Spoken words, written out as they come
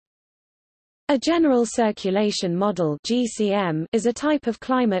A general circulation model (GCM) is a type of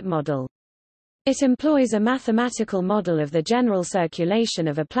climate model. It employs a mathematical model of the general circulation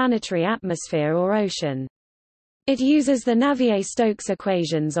of a planetary atmosphere or ocean. It uses the Navier-Stokes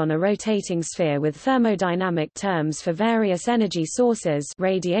equations on a rotating sphere with thermodynamic terms for various energy sources: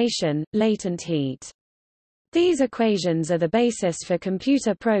 radiation, latent heat. These equations are the basis for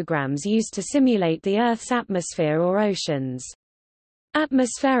computer programs used to simulate the Earth's atmosphere or oceans.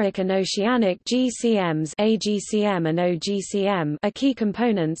 Atmospheric and oceanic GCMs (AGCM and OGCM) are key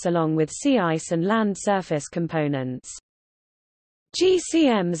components along with sea ice and land surface components.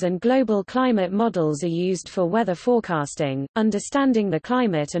 GCMs and global climate models are used for weather forecasting, understanding the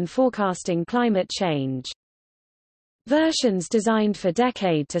climate and forecasting climate change. Versions designed for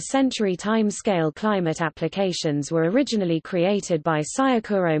decade-to-century timescale climate applications were originally created by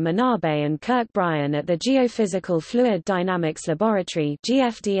Sayakuro Manabe and Kirk Bryan at the Geophysical Fluid Dynamics Laboratory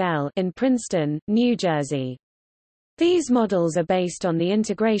 (GFDL) in Princeton, New Jersey. These models are based on the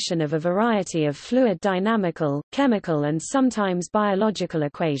integration of a variety of fluid dynamical, chemical and sometimes biological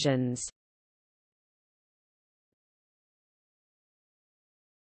equations.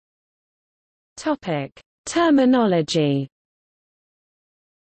 Topic: Terminology.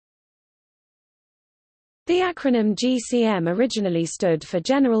 The acronym GCM originally stood for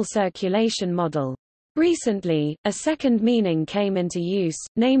General Circulation Model. Recently, a second meaning came into use,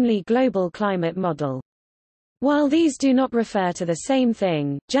 namely Global Climate Model. While these do not refer to the same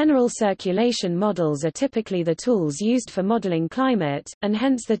thing, general circulation models are typically the tools used for modeling climate, and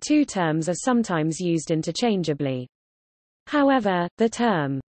hence the two terms are sometimes used interchangeably. However, the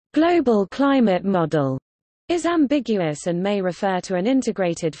term, global climate model, is ambiguous and may refer to an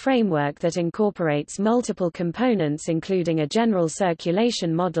integrated framework that incorporates multiple components including a general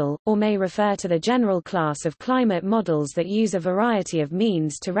circulation model, or may refer to the general class of climate models that use a variety of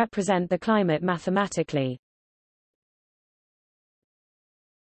means to represent the climate mathematically.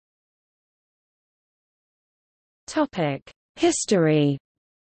 History.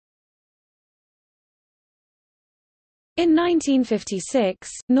 In 1956,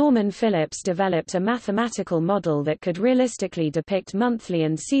 Norman Phillips developed a mathematical model that could realistically depict monthly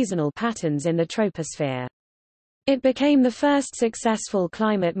and seasonal patterns in the troposphere. It became the first successful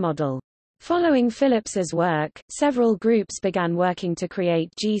climate model. Following Phillips's work, several groups began working to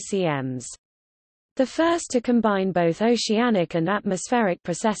create GCMs. The first to combine both oceanic and atmospheric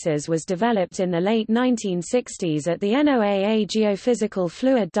processes was developed in the late 1960s at the NOAA Geophysical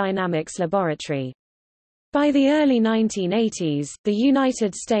Fluid Dynamics Laboratory. By the early 1980s, the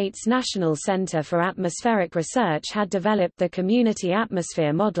United States National Center for Atmospheric Research had developed the Community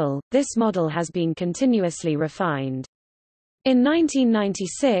Atmosphere Model. This model has been continuously refined. In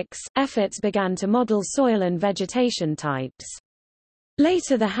 1996, efforts began to model soil and vegetation types.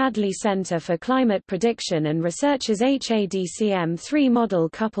 Later the Hadley Center for Climate Prediction and Research's HADCM-3 model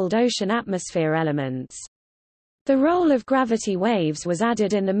coupled ocean-atmosphere elements. The role of gravity waves was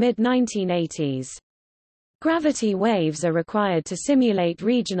added in the mid-1980s. Gravity waves are required to simulate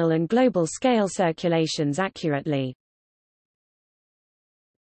regional and global scale circulations accurately.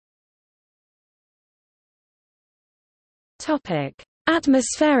 Topic: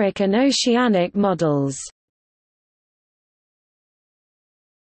 Atmospheric and oceanic models.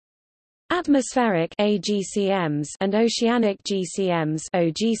 Atmospheric (AGCMs) and oceanic GCMs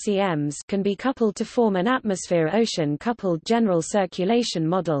 (OGCMs) can be coupled to form an atmosphere-ocean coupled general circulation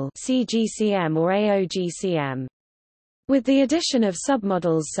model (CGCM or AOGCM). With the addition of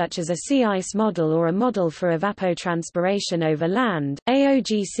submodels such as a sea ice model or a model for evapotranspiration over land,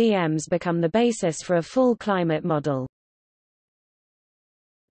 AOGCMs become the basis for a full climate model.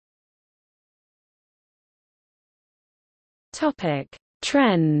 Topic: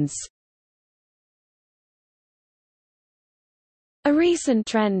 Trends. A recent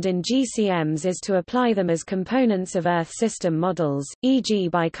trend in GCMs is to apply them as components of Earth system models, e.g.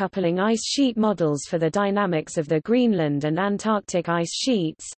 by coupling ice sheet models for the dynamics of the Greenland and Antarctic ice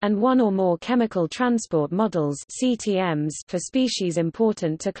sheets, and one or more chemical transport models (CTMs) for species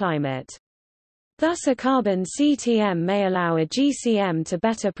important to climate. Thus a carbon CTM may allow a GCM to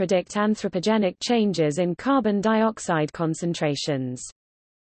better predict anthropogenic changes in carbon dioxide concentrations.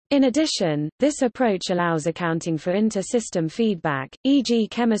 In addition, this approach allows accounting for inter-system feedback, e.g.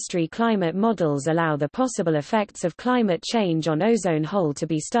 chemistry climate models allow the possible effects of climate change on ozone hole to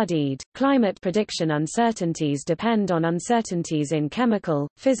be studied. Climate prediction uncertainties depend on uncertainties in chemical,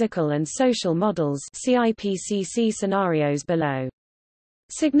 physical and social models. See IPCC scenarios below.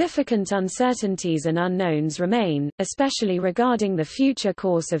 Significant uncertainties and unknowns remain, especially regarding the future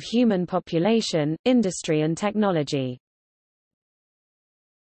course of human population, industry and technology.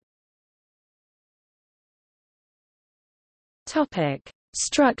 Topic: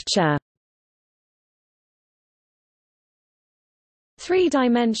 Structure.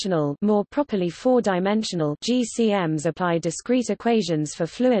 Three-dimensional, more properly four-dimensional GCMs apply discrete equations for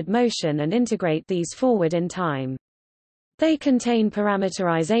fluid motion and integrate these forward in time. They contain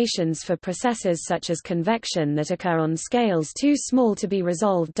parameterizations for processes such as convection that occur on scales too small to be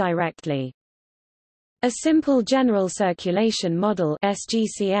resolved directly. A simple general circulation model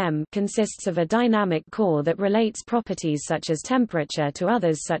 (SGCM) consists of a dynamic core that relates properties such as temperature to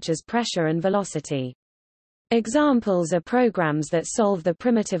others such as pressure and velocity. Examples are programs that solve the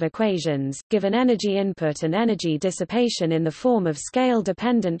primitive equations, give an energy input and energy dissipation in the form of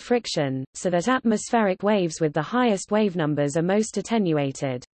scale-dependent friction, so that atmospheric waves with the highest wavenumbers are most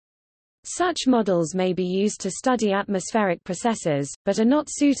attenuated. Such models may be used to study atmospheric processes, but are not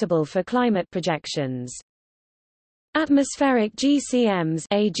suitable for climate projections. Atmospheric GCMs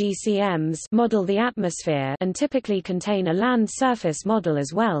 (AGCMs) model the atmosphere and typically contain a land surface model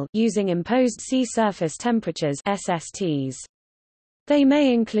as well, using imposed sea surface temperatures (SSTs). They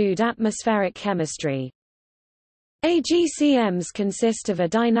may include atmospheric chemistry. AGCMs consist of a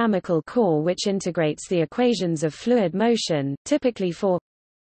dynamical core which integrates the equations of fluid motion, typically for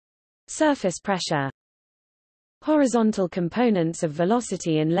surface pressure, horizontal components of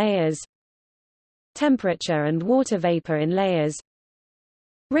velocity in layers, temperature and water vapor in layers,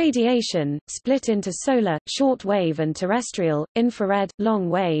 radiation, split into solar, short wave and terrestrial, infrared, long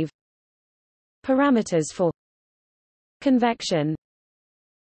wave, parameters for convection,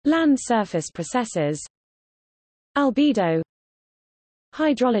 land surface processes, albedo,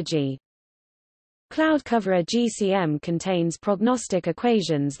 hydrology. Cloud cover. A GCM contains prognostic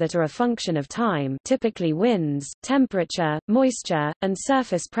equations that are a function of time, typically winds, temperature, moisture, and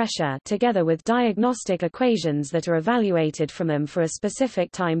surface pressure, together with diagnostic equations that are evaluated from them for a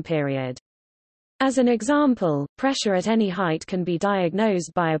specific time period. As an example, pressure at any height can be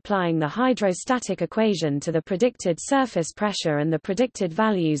diagnosed by applying the hydrostatic equation to the predicted surface pressure and the predicted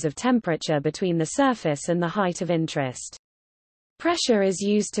values of temperature between the surface and the height of interest. Pressure is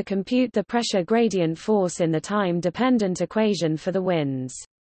used to compute the pressure gradient force in the time-dependent equation for the winds.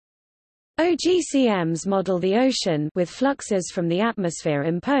 OGCMs model the ocean with fluxes from the atmosphere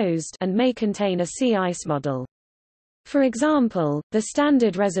imposed and may contain a sea ice model. For example, the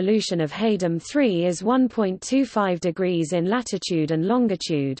standard resolution of Haydam-3 is 1.25 degrees in latitude and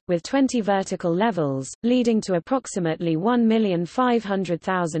longitude, with 20 vertical levels, leading to approximately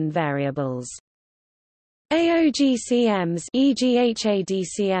 1,500,000 variables. AOGCMs, e.g.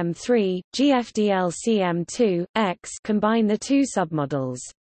 HADCM3, GFDLCM2, X, combine the two submodels.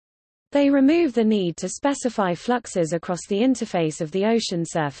 They remove the need to specify fluxes across the interface of the ocean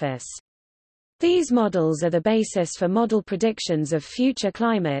surface. These models are the basis for model predictions of future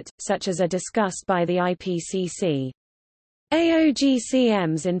climate, such as are discussed by the IPCC.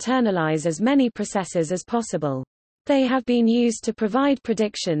 AOGCMs internalize as many processes as possible. They have been used to provide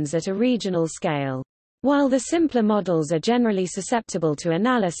predictions at a regional scale. While the simpler models are generally susceptible to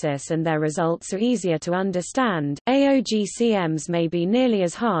analysis and their results are easier to understand, AOGCMs may be nearly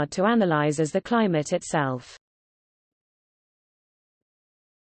as hard to analyze as the climate itself.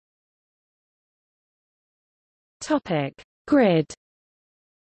 Topic: Grid.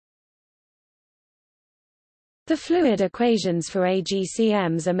 The fluid equations for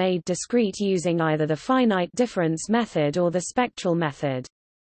AGCMs are made discrete using either the finite difference method or the spectral method.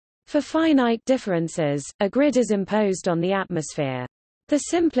 For finite differences, a grid is imposed on the atmosphere. The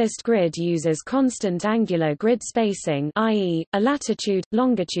simplest grid uses constant angular grid spacing, i.e., a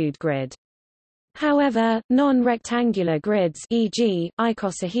latitude-longitude grid. However, non-rectangular grids, e.g.,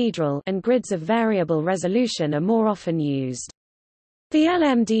 icosahedral, and grids of variable resolution are more often used. The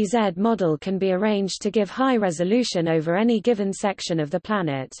LMDZ model can be arranged to give high resolution over any given section of the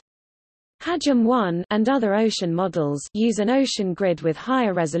planet. HADGEM-1 and other ocean models use an ocean grid with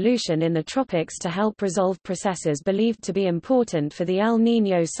higher resolution in the tropics to help resolve processes believed to be important for the El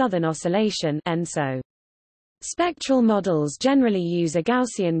Niño Southern Oscillation (ENSO). Spectral models generally use a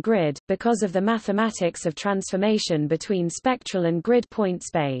Gaussian grid, because of the mathematics of transformation between spectral and grid point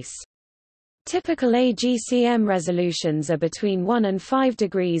space. Typical AGCM resolutions are between 1 and 5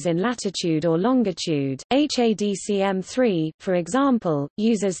 degrees in latitude or longitude. HADCM3, for example,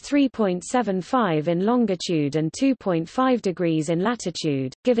 uses 3.75 in longitude and 2.5 degrees in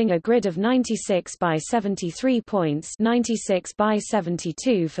latitude, giving a grid of 96 by 73 points, 96 by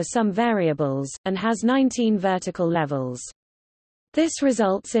 72 for some variables, and has 19 vertical levels. This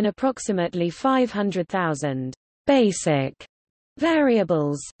results in approximately 500,000 basic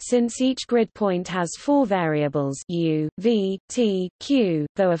variables, since each grid point has 4 variables U, V, T, Q,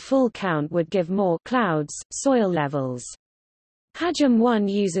 though a full count would give more clouds, soil levels. HAJM 1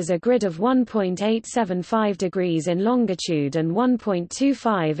 uses a grid of 1.875 degrees in longitude and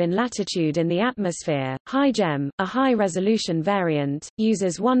 1.25 in latitude in the atmosphere. HIGEM, a high-resolution variant,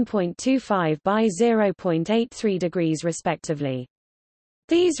 uses 1.25 by 0.83 degrees respectively.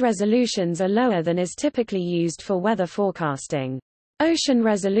 These resolutions are lower than is typically used for weather forecasting. Ocean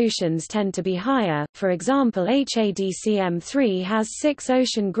resolutions tend to be higher, for example HADCM3 has 6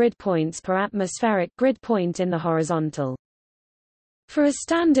 ocean grid points per atmospheric grid point in the horizontal. For a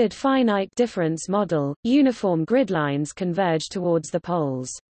standard finite difference model, uniform grid lines converge towards the poles.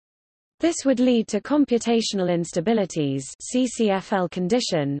 This would lead to computational instabilities CCFL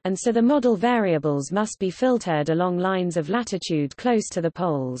condition, and so the model variables must be filtered along lines of latitude close to the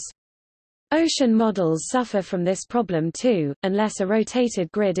poles. Ocean models suffer from this problem too, unless a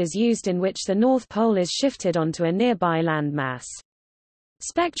rotated grid is used in which the North Pole is shifted onto a nearby landmass.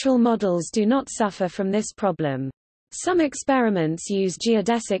 Spectral models do not suffer from this problem. Some experiments use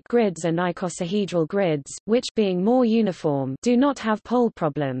geodesic grids and icosahedral grids, which, being more uniform, do not have pole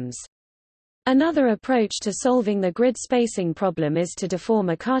problems. Another approach to solving the grid spacing problem is to deform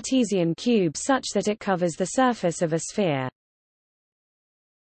a Cartesian cube such that it covers the surface of a sphere.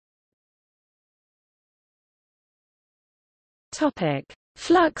 Topic: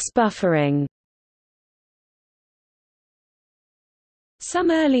 Flux buffering.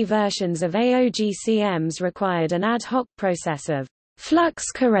 Some early versions of AOGCMs required an ad hoc process of flux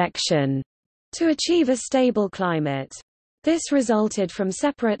correction to achieve a stable climate. This resulted from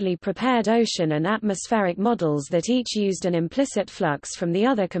separately prepared ocean and atmospheric models that each used an implicit flux from the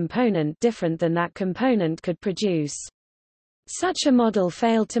other component different than that component could produce. Such a model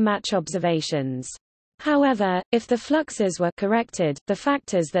failed to match observations. However, if the fluxes were corrected, the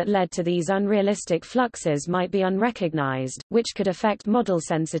factors that led to these unrealistic fluxes might be unrecognized, which could affect model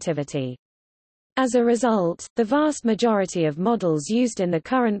sensitivity. As a result, the vast majority of models used in the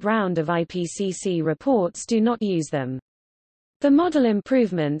current round of IPCC reports do not use them. The model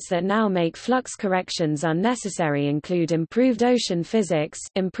improvements that now make flux corrections unnecessary include improved ocean physics,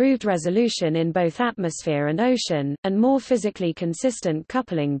 improved resolution in both atmosphere and ocean, and more physically consistent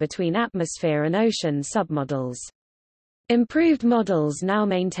coupling between atmosphere and ocean submodels. Improved models now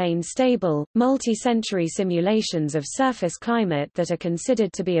maintain stable, multi-century simulations of surface climate that are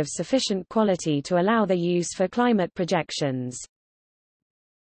considered to be of sufficient quality to allow their use for climate projections.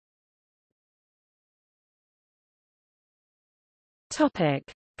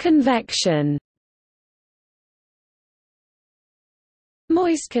 Convection.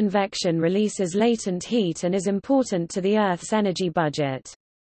 Moist convection releases latent heat and is important to the Earth's energy budget.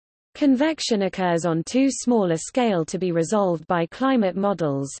 Convection occurs on too small a scale to be resolved by climate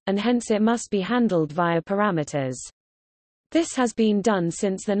models, and hence it must be handled via parameters. This has been done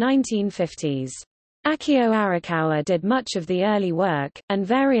since the 1950s. Akio Arakawa did much of the early work, and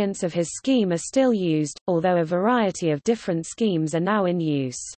variants of his scheme are still used, although a variety of different schemes are now in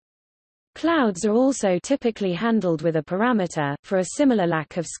use. Clouds are also typically handled with a parameter, for a similar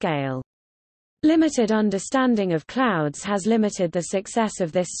lack of scale. Limited understanding of clouds has limited the success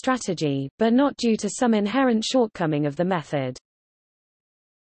of this strategy, but not due to some inherent shortcoming of the method.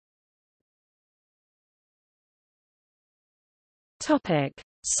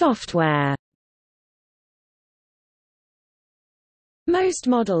 Software. Most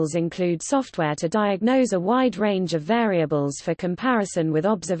models include software to diagnose a wide range of variables for comparison with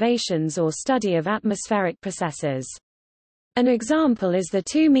observations or study of atmospheric processes. An example is the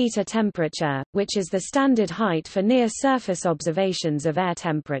 2-meter temperature, which is the standard height for near-surface observations of air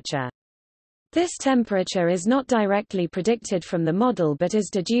temperature. This temperature is not directly predicted from the model but is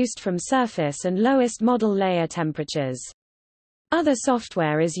deduced from surface and lowest model layer temperatures. Other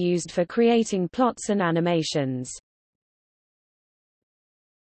software is used for creating plots and animations.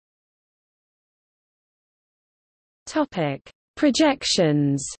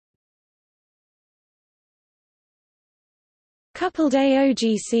 Projections. Coupled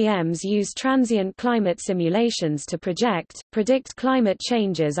AOGCMs use transient climate simulations to predict climate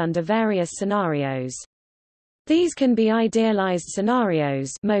changes under various scenarios. These can be idealized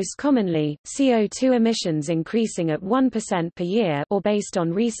scenarios, most commonly, CO2 emissions increasing at 1% per year, or based on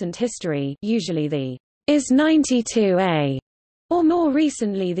recent history, usually the IS-92A, or more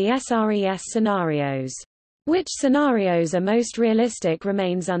recently the SRES scenarios. Which scenarios are most realistic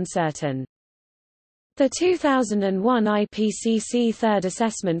remains uncertain. The 2001 IPCC Third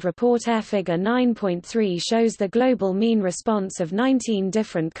Assessment Report Air Figure 9.3 shows the global mean response of 19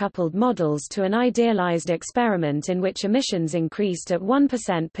 different coupled models to an idealized experiment in which emissions increased at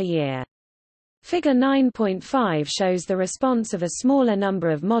 1% per year. Figure 9.5 shows the response of a smaller number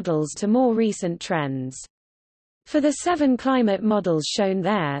of models to more recent trends. For the 7 climate models shown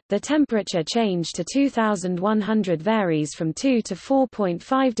there, the temperature change to 2100 varies from 2 to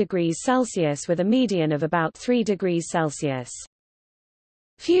 4.5 degrees Celsius with a median of about 3 degrees Celsius.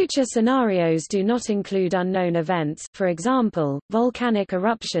 Future scenarios do not include unknown events, for example, volcanic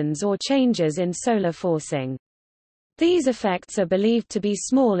eruptions or changes in solar forcing. These effects are believed to be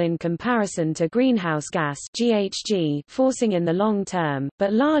small in comparison to greenhouse gas (GHG) forcing in the long term,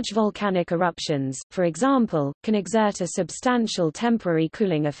 but large volcanic eruptions, for example, can exert a substantial temporary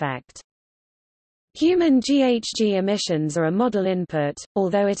cooling effect. Human GHG emissions are a model input,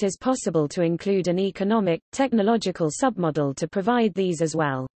 although it is possible to include an economic, technological submodel to provide these as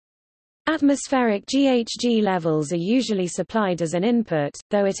well. Atmospheric GHG levels are usually supplied as an input,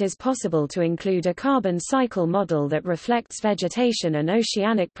 though it is possible to include a carbon cycle model that reflects vegetation and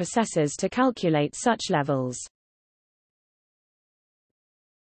oceanic processes to calculate such levels.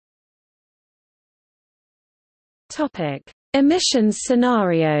 Topic: Emissions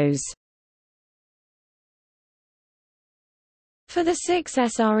scenarios. For the 6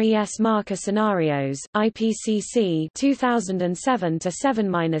 SRES marker scenarios, IPCC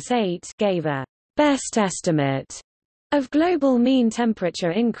 2007-7-8 gave a best estimate of global mean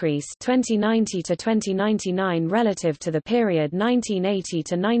temperature increase 2090 to 2099 relative to the period 1980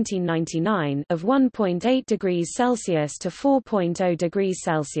 to 1999 of 1.8 degrees Celsius to 4.0 degrees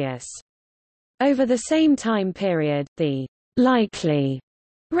Celsius. Over the same time period, the likely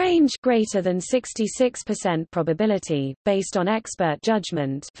range greater than 66% probability, based on expert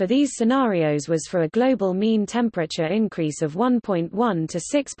judgment for these scenarios was for a global mean temperature increase of 1.1 to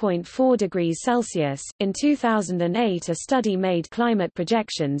 6.4 degrees Celsius. In 2008, a study made climate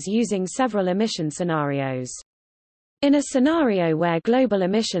projections using several emission scenarios. In a scenario where global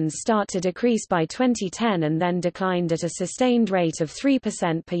emissions start to decrease by 2010 and then declined at a sustained rate of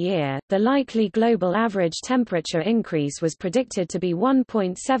 3% per year, the likely global average temperature increase was predicted to be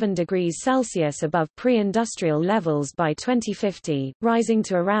 1.7 degrees Celsius above pre-industrial levels by 2050, rising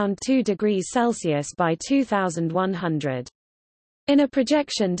to around 2 degrees Celsius by 2100. In a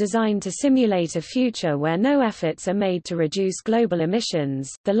projection designed to simulate a future where no efforts are made to reduce global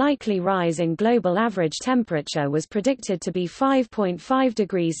emissions, the likely rise in global average temperature was predicted to be 5.5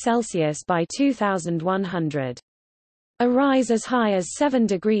 degrees Celsius by 2100. A rise as high as 7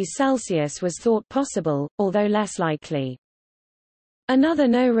 degrees Celsius was thought possible, although less likely. Another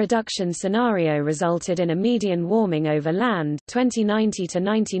no-reduction scenario resulted in a median warming over land 2090 to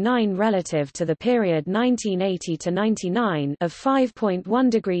 99 relative to the period 1980 to 99 of 5.1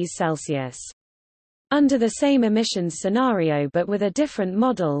 degrees Celsius. Under the same emissions scenario but with a different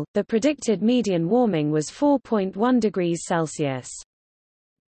model, the predicted median warming was 4.1 degrees Celsius.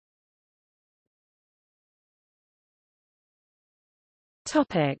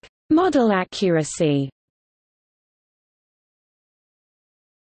 Topic: Model accuracy.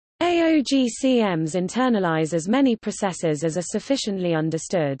 AOGCMs internalize as many processes as are sufficiently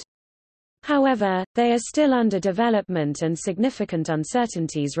understood. However, they are still under development and significant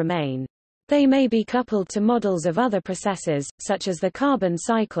uncertainties remain. They may be coupled to models of other processes, such as the carbon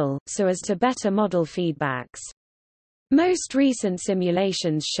cycle, so as to better model feedbacks. Most recent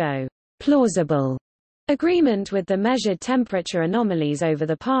simulations show plausible agreement with the measured temperature anomalies over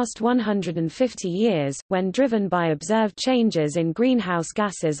the past 150 years, when driven by observed changes in greenhouse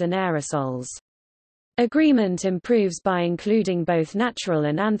gases and aerosols. Agreement improves by including both natural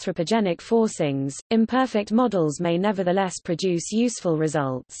and anthropogenic forcings. Imperfect models may nevertheless produce useful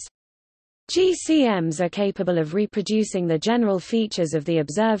results. GCMs are capable of reproducing the general features of the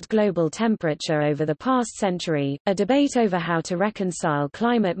observed global temperature over the past century. A debate over how to reconcile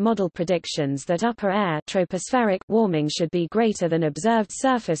climate model predictions that upper air tropospheric warming should be greater than observed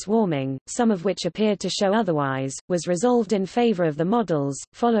surface warming, some of which appeared to show otherwise, was resolved in favor of the models,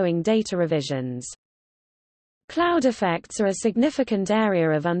 following data revisions. Cloud effects are a significant area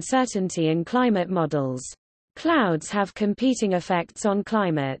of uncertainty in climate models. Clouds have competing effects on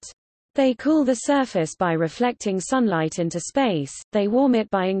climate. They cool the surface by reflecting sunlight into space, they warm it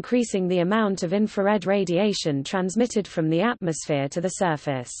by increasing the amount of infrared radiation transmitted from the atmosphere to the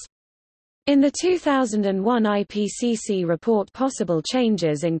surface. In the 2001 IPCC report, possible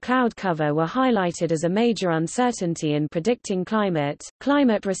changes in cloud cover were highlighted as a major uncertainty in predicting climate.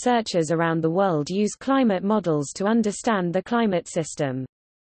 Climate researchers around the world use climate models to understand the climate system.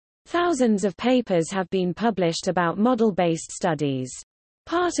 Thousands of papers have been published about model-based studies.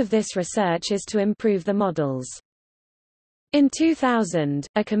 Part of this research is to improve the models. In 2000,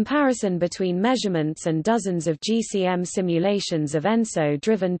 a comparison between measurements and dozens of GCM simulations of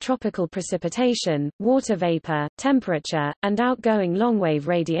ENSO-driven tropical precipitation, water vapor, temperature, and outgoing longwave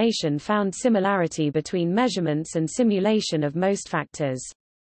radiation found similarity between measurements and simulation of most factors.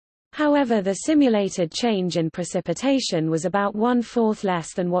 However, the simulated change in precipitation was about 1/4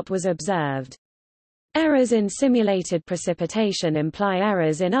 less than what was observed. Errors in simulated precipitation imply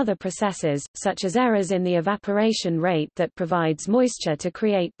errors in other processes, such as errors in the evaporation rate that provides moisture to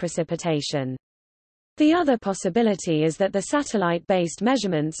create precipitation. The other possibility is that the satellite-based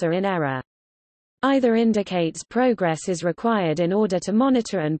measurements are in error. Either indicates progress is required in order to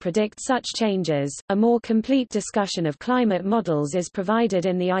monitor and predict such changes. A more complete discussion of climate models is provided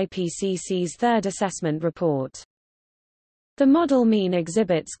in the IPCC's third assessment report. The model mean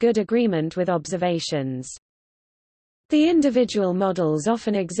exhibits good agreement with observations. The individual models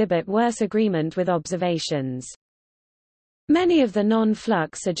often exhibit worse agreement with observations. Many of the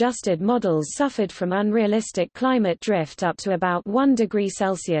non-flux adjusted models suffered from unrealistic climate drift up to about 1 degree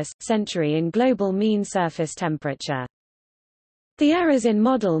Celsius century in global mean surface temperature. The errors in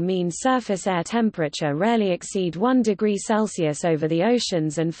model mean surface air temperature rarely exceed 1 degree Celsius over the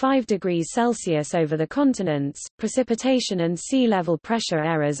oceans and 5 degrees Celsius over the continents. Precipitation and sea level pressure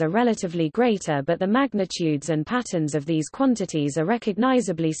errors are relatively greater, but the magnitudes and patterns of these quantities are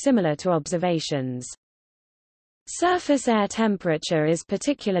recognizably similar to observations. Surface air temperature is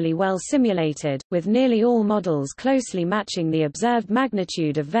particularly well simulated, with nearly all models closely matching the observed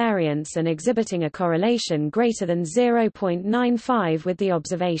magnitude of variance and exhibiting a correlation greater than 0.95 with the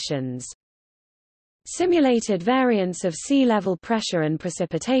observations. Simulated variance of sea level pressure and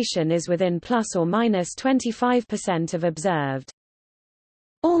precipitation is within plus or minus 25% of observed.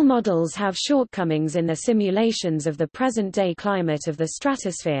 All models have shortcomings in their simulations of the present-day climate of the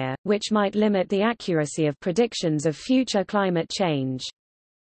stratosphere, which might limit the accuracy of predictions of future climate change.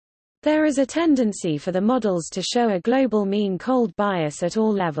 There is a tendency for the models to show a global mean cold bias at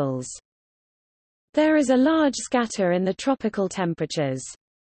all levels. There is a large scatter in the tropical temperatures.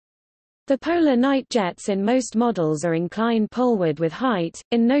 The polar night jets in most models are inclined poleward with height,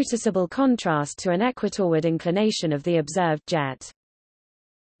 in noticeable contrast to an equatorward inclination of the observed jet.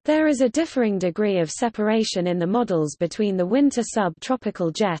 There is a differing degree of separation in the models between the winter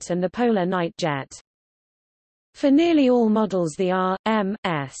sub-tropical jet and the polar night jet. For nearly all models the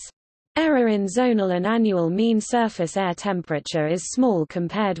R.M.S. error in zonal and annual mean surface air temperature is small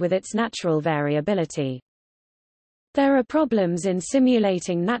compared with its natural variability. There are problems in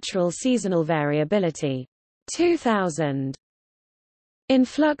simulating natural seasonal variability. 2000. In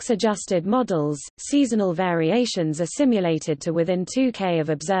flux-adjusted models, seasonal variations are simulated to within 2K of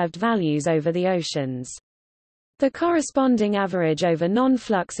observed values over the oceans. The corresponding average over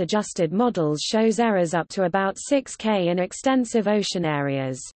non-flux adjusted models shows errors up to about 6K in extensive ocean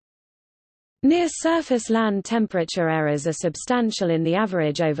areas. Near-surface land temperature errors are substantial in the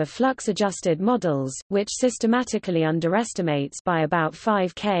average over flux-adjusted models, which systematically underestimates by about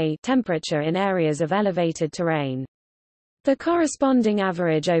 5K temperature in areas of elevated terrain. The corresponding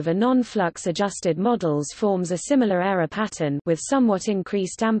average over non-flux adjusted models forms a similar error pattern with somewhat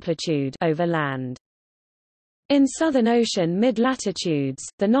increased amplitude over land. In Southern Ocean mid-latitudes,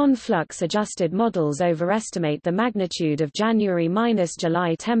 the non-flux adjusted models overestimate the magnitude of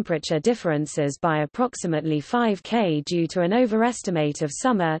January–July temperature differences by approximately 5K due to an overestimate of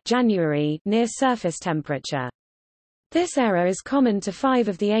summer January near-surface temperature. This error is common to 5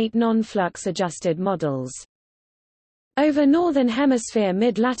 of the 8 non-flux adjusted models. Over Northern Hemisphere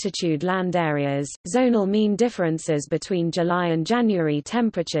mid-latitude land areas, zonal mean differences between July and January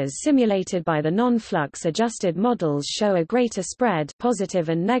temperatures simulated by the non-flux adjusted models show a greater spread, positive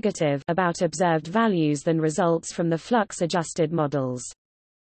and negative, about observed values than results from the flux-adjusted models.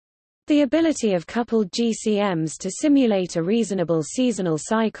 The ability of coupled GCMs to simulate a reasonable seasonal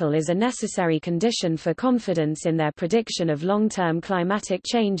cycle is a necessary condition for confidence in their prediction of long-term climatic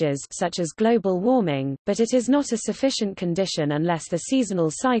changes such as global warming, but it is not a sufficient condition unless the seasonal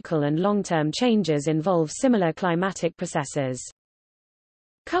cycle and long-term changes involve similar climatic processes.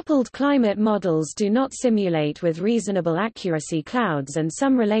 Coupled climate models do not simulate with reasonable accuracy clouds and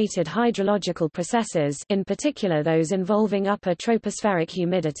some related hydrological processes, in particular those involving upper tropospheric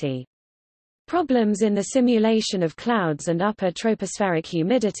humidity. Problems in the simulation of clouds and upper tropospheric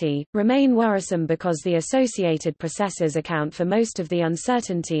humidity remain worrisome because the associated processes account for most of the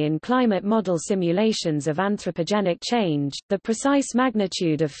uncertainty in climate model simulations of anthropogenic change. The precise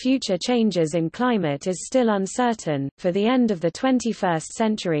magnitude of future changes in climate is still uncertain. For the end of the 21st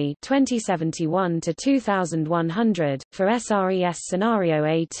century, 2071 to 2100, for SRES scenario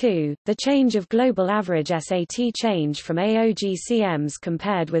A2, the change of global average SAT change from AOGCMs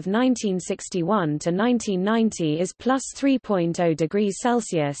compared with 1961 to 1990 is plus 3.0 degrees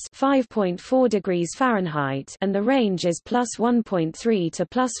Celsius (5.4 degrees Fahrenheit), and the range is plus 1.3 to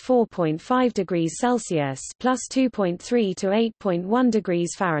plus 4.5 degrees Celsius (plus 2.3 to 8.1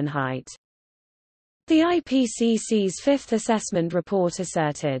 degrees Fahrenheit). The IPCC's fifth assessment report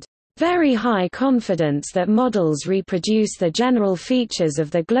asserted very high confidence that models reproduce the general features of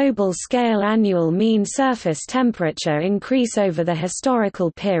the global scale annual mean surface temperature increase over the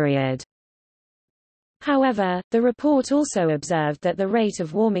historical period. However, the report also observed that the rate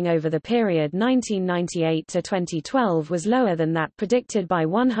of warming over the period 1998 to 2012 was lower than that predicted by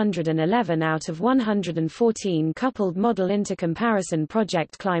 111 out of 114 coupled model intercomparison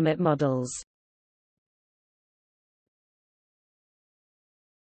project climate models.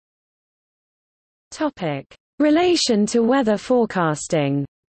 Topic: Relation to weather forecasting.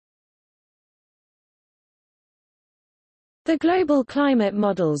 The global climate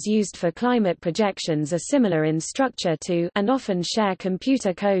models used for climate projections are similar in structure to and often share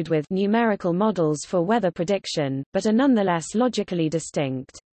computer code with numerical models for weather prediction, but are nonetheless logically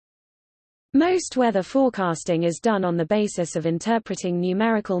distinct. Most weather forecasting is done on the basis of interpreting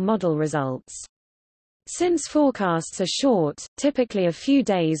numerical model results. Since forecasts are short, typically a few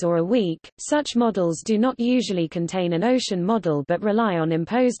days or a week, such models do not usually contain an ocean model but rely on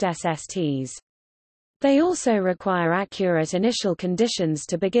imposed SSTs. They also require accurate initial conditions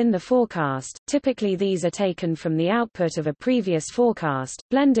to begin the forecast. Typically these are taken from the output of a previous forecast,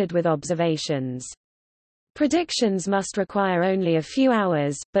 blended with observations. Predictions must require only a few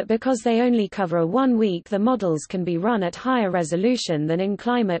hours, but because they only cover a 1 week, the models can be run at higher resolution than in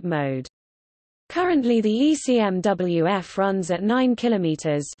climate mode. Currently the ECMWF runs at 9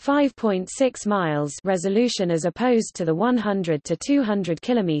 km (5.6 miles) resolution as opposed to the 100 to 200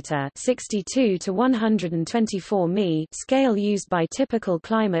 km (62 to 124 mi) scale used by typical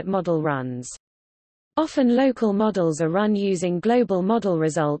climate model runs. Often local models are run using global model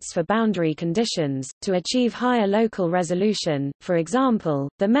results for boundary conditions, to achieve higher local resolution. For example,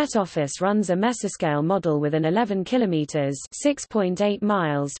 the Met Office runs a mesoscale model with an 11 km (6.8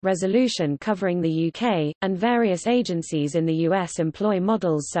 miles) resolution covering the UK, and various agencies in the US employ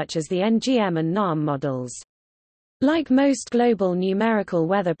models such as the NGM and NAM models. Like most global numerical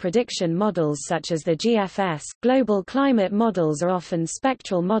weather prediction models such as the GFS, global climate models are often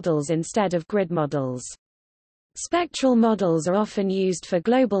spectral models instead of grid models. Spectral models are often used for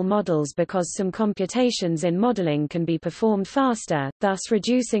global models because some computations in modeling can be performed faster, thus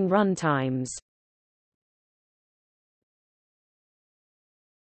reducing run times.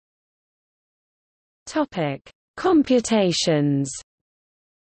 Topic: Computations.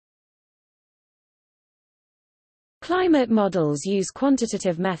 Climate models use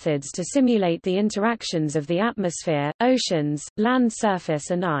quantitative methods to simulate the interactions of the atmosphere, oceans, land surface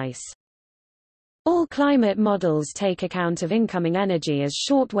and ice. All climate models take account of incoming energy as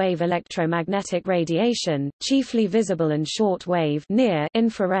short-wave electromagnetic radiation, chiefly visible and short-wave near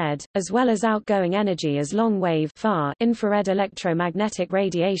infrared, as well as outgoing energy as long-wave far infrared electromagnetic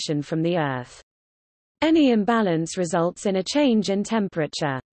radiation from the Earth. Any imbalance results in a change in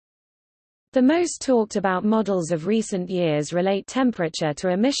temperature. The most talked about models of recent years relate temperature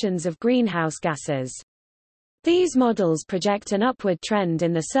to emissions of greenhouse gases. These models project an upward trend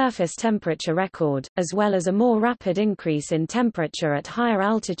in the surface temperature record, as well as a more rapid increase in temperature at higher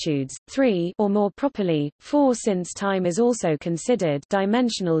altitudes, 3 or more properly, 4 since time is also considered.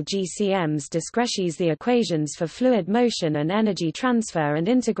 Dimensional GCMs discretize the equations for fluid motion and energy transfer and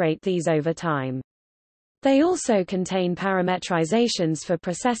integrate these over time. They also contain parametrizations for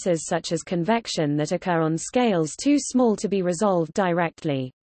processes such as convection that occur on scales too small to be resolved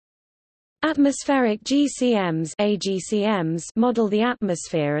directly. Atmospheric GCMs (AGCMs) model the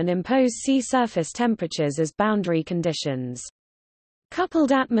atmosphere and impose sea surface temperatures as boundary conditions.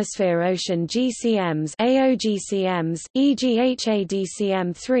 Coupled atmosphere-ocean GCMs (AOGCMs), e.g.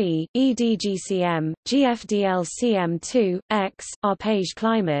 HADCM3, EDGCM, GFDLCM2, X, Arpège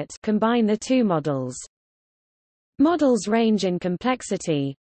climate combine the two models. Models range in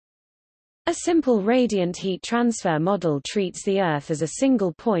complexity. A simple radiant heat transfer model treats the Earth as a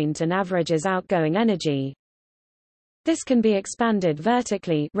single point and averages outgoing energy. This can be expanded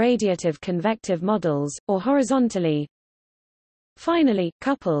vertically, radiative-convective models, or horizontally. Finally,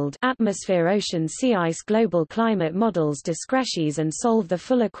 coupled atmosphere-ocean-sea ice global climate models discrecies and solve the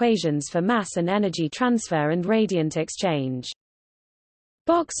full equations for mass and energy transfer and radiant exchange.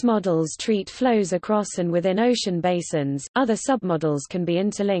 Box models treat flows across and within ocean basins. Other submodels can be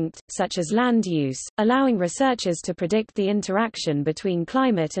interlinked, such as land use, allowing researchers to predict the interaction between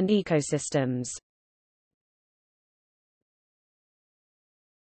climate and ecosystems.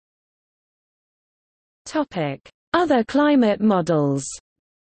 Topic: Other climate models.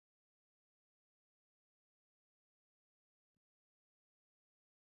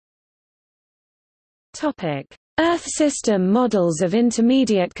 Topic: Earth system models of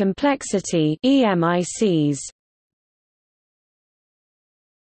intermediate complexity (EMICs).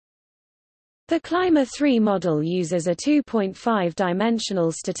 The Climate 3 model uses a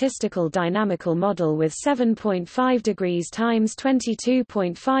 2.5-dimensional statistical dynamical model with 7.5 degrees times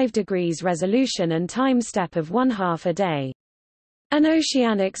 22.5 degrees resolution and time step of 1/2 a day. An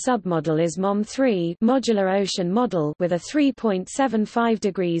oceanic submodel is MOM3 modular ocean model with a 3.75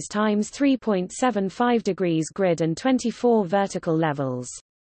 degrees times 3.75 degrees grid and 24 vertical levels.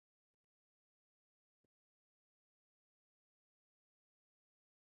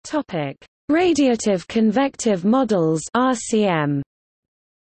 Topic: Radiative-convective models (RCM).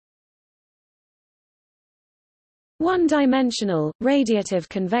 One-dimensional,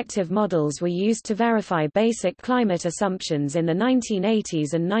 radiative-convective models were used to verify basic climate assumptions in the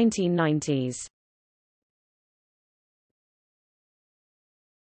 1980s and 1990s.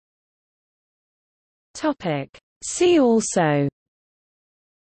 See also: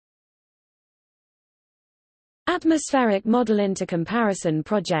 Atmospheric Model Intercomparison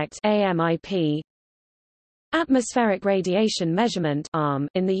Project (AMIP), Atmospheric Radiation Measurement (ARM)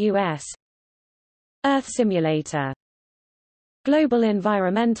 in the US, Earth Simulator, Global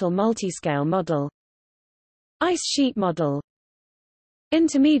Environmental Multiscale Model, Ice Sheet Model,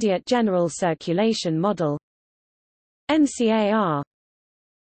 Intermediate General Circulation Model, NCAR,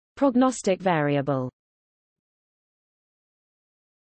 Prognostic Variable.